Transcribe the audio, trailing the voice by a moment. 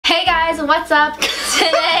what's up?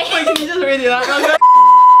 Today. Wait, can you just redo that?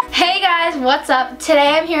 Hey guys, what's up? Today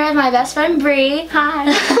I'm here with my best friend Bree.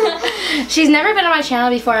 Hi. She's never been on my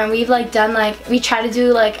channel before, and we've we tried to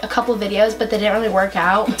do like a couple videos, but they didn't really work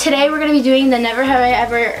out. Today we're gonna be doing the never have I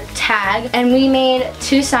ever tag, and we made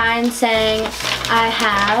 2 signs saying I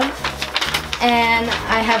have and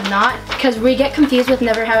I have not, because we get confused with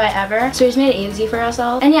never have I ever, so we just made it easy for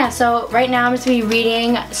ourselves. And yeah, so right now I'm just gonna be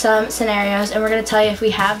reading some scenarios, and we're gonna tell you if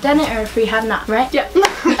we have done it or if we have not, right? Yeah.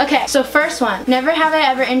 Okay, so first one. Never have I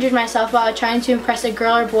ever injured myself while trying to impress a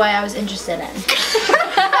girl or boy I was interested in.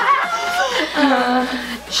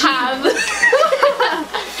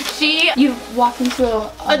 You walked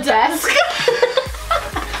into a desk.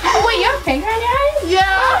 Oh wait, you have a finger on your eye? Yeah.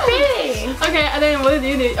 Oh, really? Okay, and then what did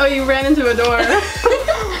you do? Oh, you ran into a door.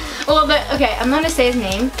 Well, but okay, I'm not gonna say his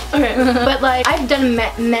name. Okay. But like, I've done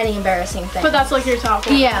many embarrassing things. But that's like your top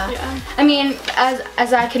one. Yeah. I mean,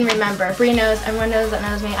 as I can remember. Bree knows, everyone knows that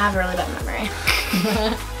knows me, I have a really bad memory.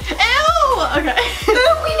 Ew! Okay.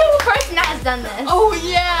 We know a person that has done this. Oh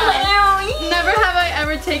yeah. Ew. Never have I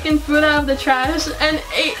ever taken food out of the trash and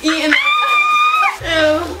eaten.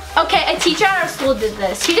 Ew. Okay, a teacher at our school did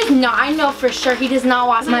this. He does not. I know for sure he does not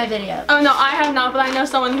watch my video. Oh no, I have not, but I know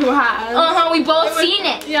someone who has. We both seen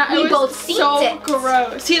it. Yeah, we both seen it. So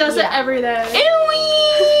gross. He does it every day.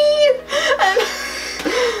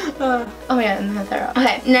 Oh yeah, and then throw up.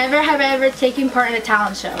 Okay, never have I ever taken part in a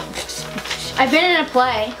talent show. I've been in a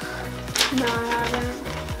play. No, I haven't.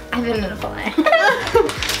 I've been in a play.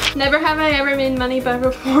 Never have I ever made money by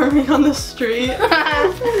performing on the street.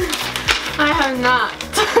 I have not.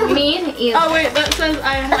 Me either. Oh wait, that says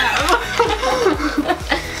I have.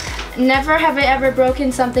 Never have I ever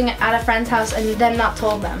broken something at a friend's house and then not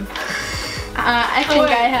told them. I think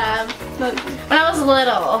I have. When I was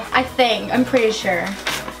little, I think. I'm pretty sure.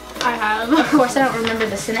 I have. Of course, I don't remember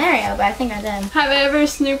the scenario, but I think I did. Have I ever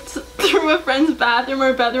snooped through a friend's bathroom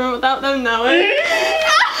or bedroom without them knowing?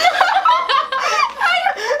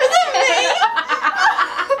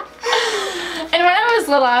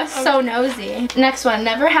 Little, I was so nosy. Next one.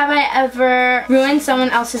 Never have I ever ruined someone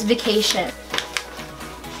else's vacation.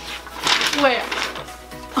 Wait.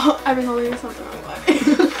 Oh, I've been holding something wrong way.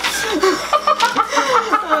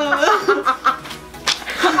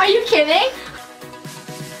 Are you kidding?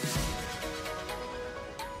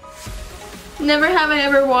 Never have I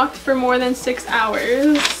ever walked for more than 6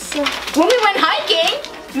 hours. When we went hiking.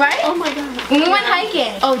 Right? Oh my god. When we went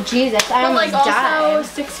hiking. Oh Jesus, I almost died. Also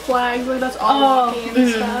 6 Flags, like that's all walking and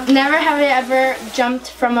stuff. Never have I ever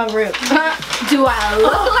jumped from a roof. Do I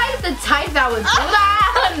look like the type that would do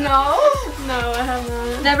that? No. No, I have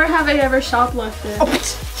not. Never have I ever shoplifted.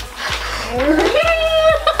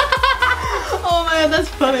 Oh my god, that's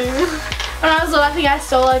funny. When I was little, I think I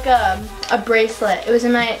stole like a bracelet. It was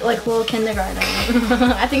in my like little kindergarten.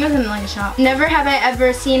 I think it was in like a shop. Never have I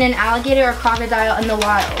ever seen an alligator or crocodile in the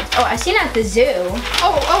wild. Oh, I've seen it at the zoo.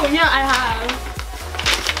 Oh yeah, I have.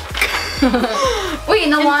 Wait,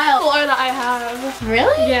 in the wild? Florida, I have.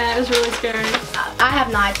 Really? Yeah, it was really scary. I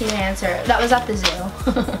have not. I can't answer. That was at the zoo.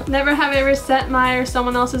 Never have I ever set my or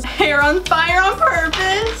someone else's hair on fire on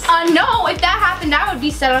purpose. No, if that happened, I would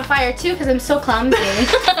be set on fire too because I'm so clumsy.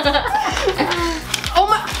 Oh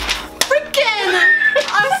my freaking!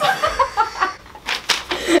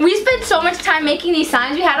 We spent so much time making these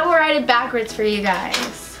signs, we had to write it backwards for you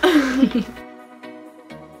guys.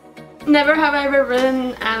 Never have I ever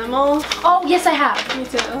ridden an animal. Oh, yes I have. Me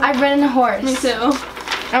too. I've ridden a horse. Me too.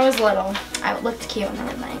 I was little. I looked cute on the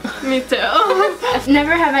midnight. Me too.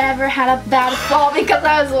 Never have I ever had a bad fall because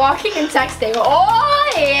I was walking and texting. Oh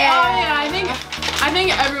yeah. Oh yeah, I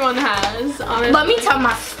think everyone has, honestly. Let me tell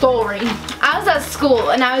my story. I was at school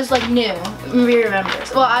and I was like new. Marie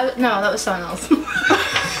remembers. Well, no, that was someone else.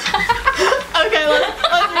 Okay, let's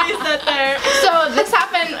reset there. So this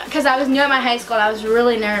happened because I was new at my high school and I was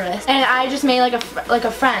really nervous. And I just made like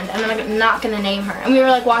a friend, and I'm not gonna name her. And we were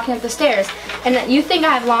like walking up the stairs. And you think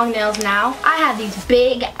I have long nails now? I had these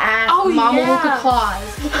big ass mama hookah claws.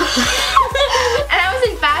 And I was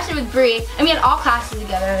in fashion with Bree, and we had all classes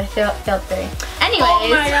together, and I failed 3. Anyways, oh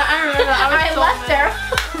my god, I remember that. I left her.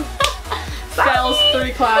 Fails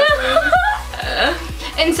 3 classes.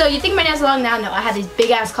 And so you think my nails are long now? No, I had these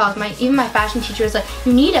big ass claws. Even my fashion teacher was like,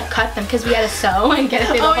 you need to cut them because we had to sew and get it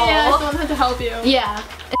through the hole. Oh yeah, someone had to help you. Yeah.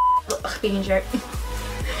 Being a jerk.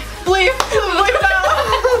 Bleep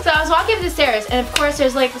out. So I was walking up the stairs, and of course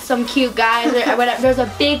there's like some cute guys or whatever. There's a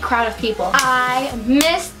big crowd of people. I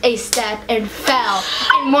missed a step and fell,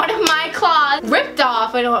 and one of my claws ripped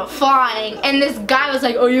off and went flying. And this guy was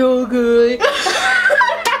like, "Are you okay?"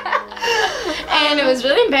 And it was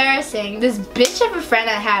really embarrassing. This bitch of a friend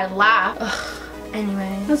I had laughed. Ugh.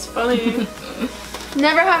 Anyway. That's funny.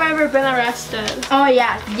 Never have I ever been arrested. Oh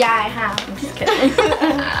yeah, I have. I'm just kidding.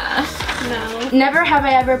 No. Never have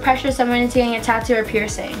I ever pressured someone into getting a tattoo or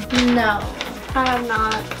piercing. No. I have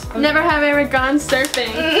not. Never have I ever gone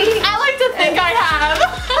surfing. I like to think I have.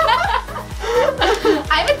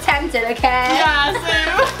 I've attempted, okay? Yeah,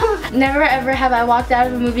 same. Never ever have I walked out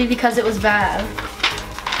of a movie because it was bad.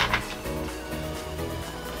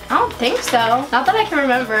 I don't think so. Not that I can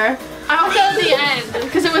remember. I don't go to the end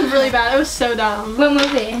because it was really bad. It was so dumb. What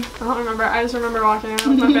movie? I don't remember. I just remember walking out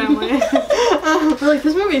with my family. We're like,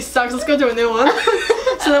 this movie sucks. Let's go to a new one.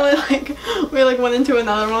 So then we went into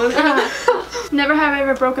another one. Never have I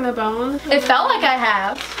ever broken a bone. It felt like I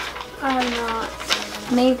have. I have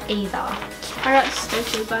not. Me either. I got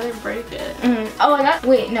stitches, but I didn't break it. Oh, I got.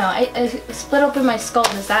 Wait, no. I split open my skull.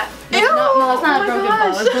 Is that? Ew, no, that's not a oh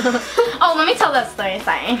broken bone. Oh, let me tell that story.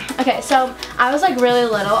 Sorry. Okay, so I was like really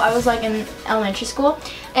little. I was like in elementary school,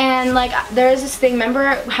 and like there is this thing.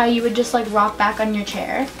 Remember how you would just like rock back on your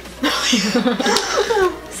chair?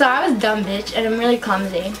 So I was dumb bitch, and I'm really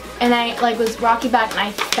clumsy, and I like was rocking back, and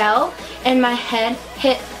I fell, and my head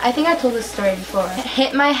hit. I think I told this story before. It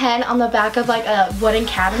hit my head on the back of like a wooden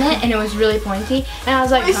cabinet, and it was really pointy, and I was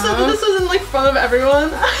like, I said that this was in like front of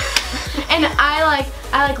everyone. And I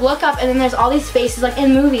look up, and then there's all these faces, like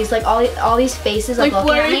in movies, like all these faces like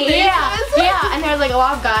looking at me. Faces? Yeah, and there's like a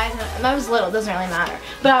lot of guys, and I was little, it doesn't really matter.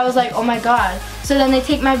 But I was like, oh my god. So then they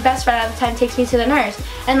take my best friend at the time, takes me to the nurse,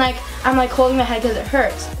 and like I'm like holding my head because it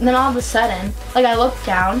hurts. And then all of a sudden, like I look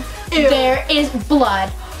down, Ew. there is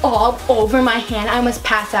blood all over my hand. I almost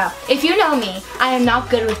passed out. If you know me, I am not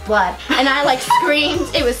good with blood. And I like screamed.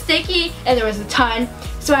 It was sticky, and there was a ton.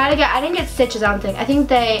 So I didn't get stitches, I don't think. I think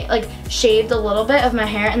they like shaved a little bit of my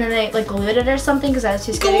hair, and then they like glued it or something because I was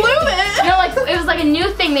too scared. Glue it? No, like it was like a new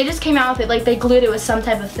thing. They just came out with it. Like they glued it with some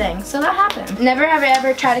type of thing. So that happened. Never have I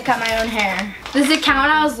ever tried to cut my own hair. Does it count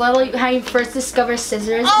when I was little, how you first discover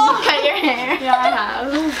scissors and you cut your hair? Yeah, I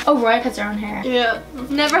have. Oh, Roy cuts her own hair. Yeah.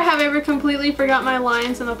 Never have I ever completely forgot my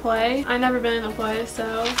lines in a play. I've never been in a play, so.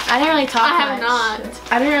 I didn't really talk I have much. not.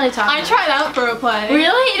 I didn't really talk I much. tried out for a play.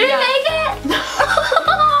 Really? You didn't Yeah. make it?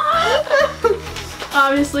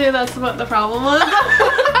 Obviously, that's what the problem was.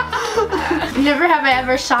 Never have I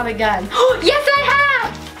ever shot a gun. Yes, I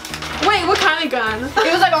have! Wait, what kind of gun?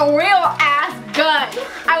 It was like a real ass gun.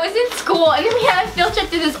 I was in school, and then we had a field trip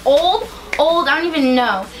to this old, I don't even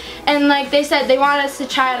know. And like they said they wanted us to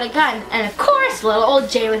try out a gun. And of course, little old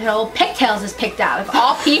Jay with her old pigtails is picked out of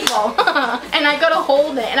all people. And I go to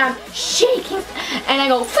hold it, and I'm shaking. And I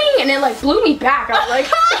go, fing, and it like blew me back. I was like,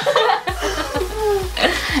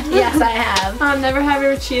 yes, I have. Never have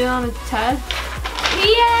ever cheated on a test.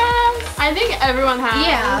 Yes. I think everyone has.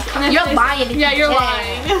 Yeah. And if You're they- lying if Yeah, you you're did.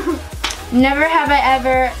 lying. Never have I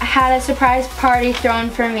ever had a surprise party thrown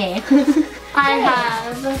for me. I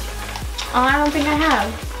have. Oh, I don't think I have.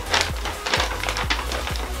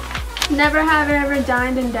 Never have I ever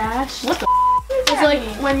dined and dashed. What the It's like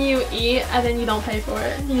when you eat and then you don't pay for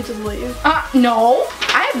it. You just leave. No.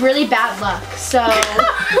 I have really bad luck, so.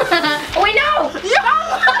 Oh, wait, no.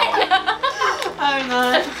 I'm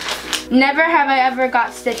not. Never have I ever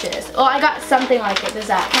got stitches. Oh, I got something like it. Does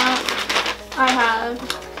that count? I have.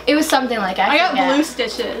 It was something like it. I got forget. blue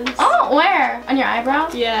stitches. Oh, where? On your eyebrow?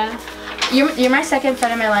 Yeah. You're my second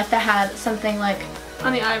friend in my life that had something like.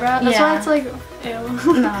 On the eyebrow? That's Yeah. why it's like, ew.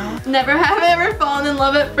 No. Never have I ever fallen in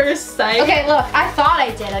love at first sight. Okay, look. I thought I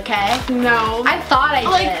did. Okay. No. I thought I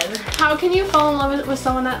did. How can you fall in love with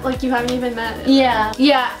someone that like you haven't even met? Yeah.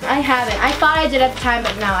 Yeah. I haven't. I thought I did at the time,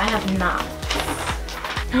 but no, I have not.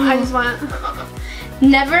 I just went.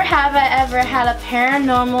 Never have I ever had a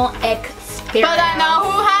paranormal experience. But I know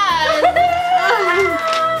who has.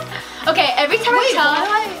 Okay, every time I tell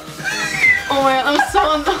Oh my god, I'm so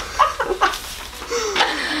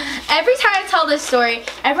every time I tell this story,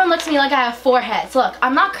 everyone looks at me like I have 4 heads. Look,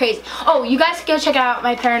 I'm not crazy. Oh, you guys go check out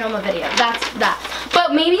my paranormal video. That's that.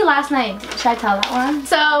 But maybe last night, should I tell that one?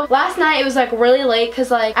 So last night it was like really late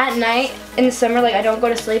because like at night in the summer, like I don't go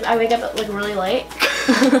to sleep. I wake up like really late.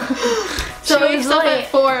 So it it was wakes up late. at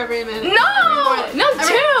 4 every minute. No, no,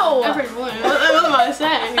 2. Every morning. What am I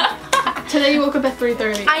saying? Today you woke up at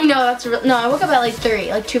 3:30. I know, that's real. No, I woke up at like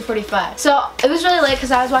 3, like 2:45. So it was really late because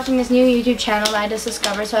I was watching this new YouTube channel that I just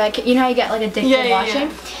discovered. So you know how you get like addicted watching?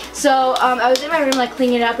 Yeah. So I was in my room like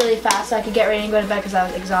cleaning it up really fast so I could get ready and go to bed because I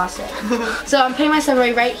was exhausted. So I'm putting my stuff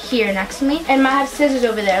right here next to me, and I have scissors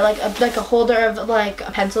over there, like a holder of like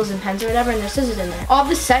pencils and pens or whatever, and there's scissors in there. All of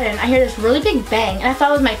a sudden, I hear this really big bang, and I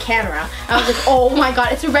thought it was my camera. I was like, oh my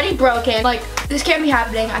god, it's already broken. Like, this can't be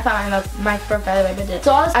happening. I thought my mic broke by the way, but it did.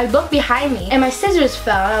 So I looked behind me, and my scissors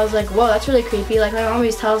fell, and I was like, whoa, that's really creepy. Like, my mom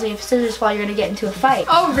always tells me if scissors fall, you're gonna get into a fight.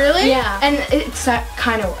 Oh, really? Yeah, and it's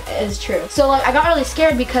kind of is true. So like, I got really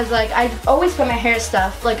scared because like I always put my hair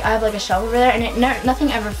stuff, like I have like a shelf over there, and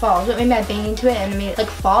nothing ever falls. But maybe I banged into it and it made it like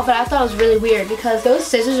fall. But I thought it was really weird because those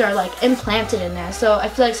scissors are like implanted in there. So I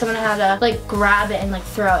feel like someone had to like grab it and like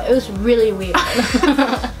throw it. It was really weird.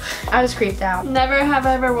 I was creeped out. Never have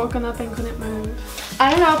I ever woken up and couldn't move. I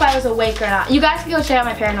don't know if I was awake or not. You guys can go check out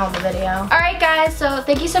my paranormal video. Alright guys, so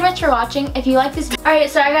thank you so much for watching. If you like this, alright,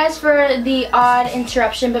 sorry guys for the odd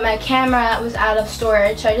interruption, but my camera was out of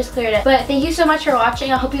storage, so I just cleared it. But thank you so much for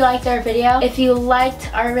watching. I hope you liked our video. If you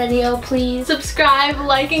liked our video, please subscribe,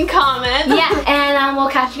 like, and comment. Yeah, and we'll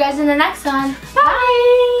catch you guys in the next one.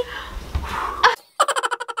 Bye!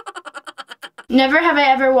 Never have I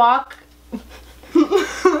ever walked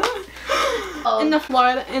in the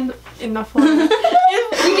Florida, in the Florida.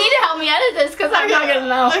 You need to help me edit this because I'm not gonna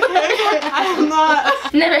know. Okay, I am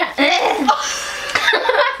not. Never.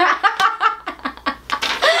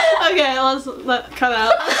 Okay, let's cut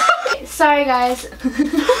out. Sorry guys.